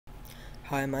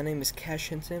Hi, my name is Kash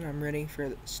Henson. I'm running for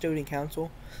the student council.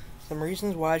 Some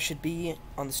reasons why I should be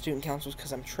on the student council is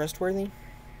because I'm trustworthy,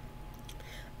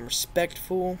 I'm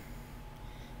respectful.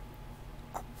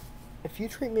 If you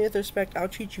treat me with respect, I'll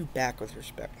treat you back with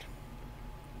respect.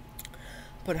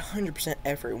 Put 100%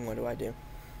 effort in what do I do.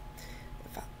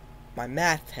 My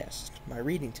math test, my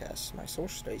reading test, my social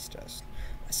studies test,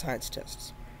 my science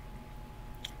tests,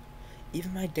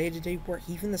 even my day-to-day work,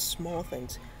 even the small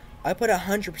things, I put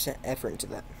 100% effort into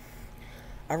that.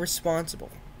 I'm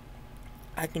responsible.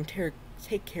 I can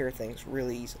take care of things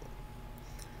really easily.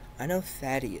 I know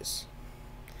Thaddeus.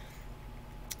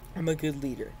 I'm a good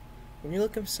leader. When you're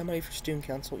looking for somebody for student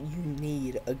council, you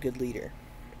need a good leader.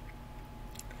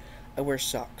 I wear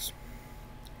socks.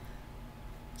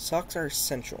 Socks are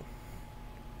essential.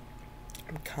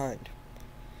 I'm kind.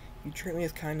 You treat me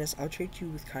with kindness, I'll treat you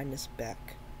with kindness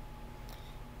back.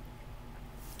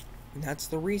 And that's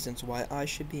the reasons why I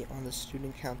should be on the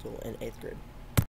student council in 8th grade.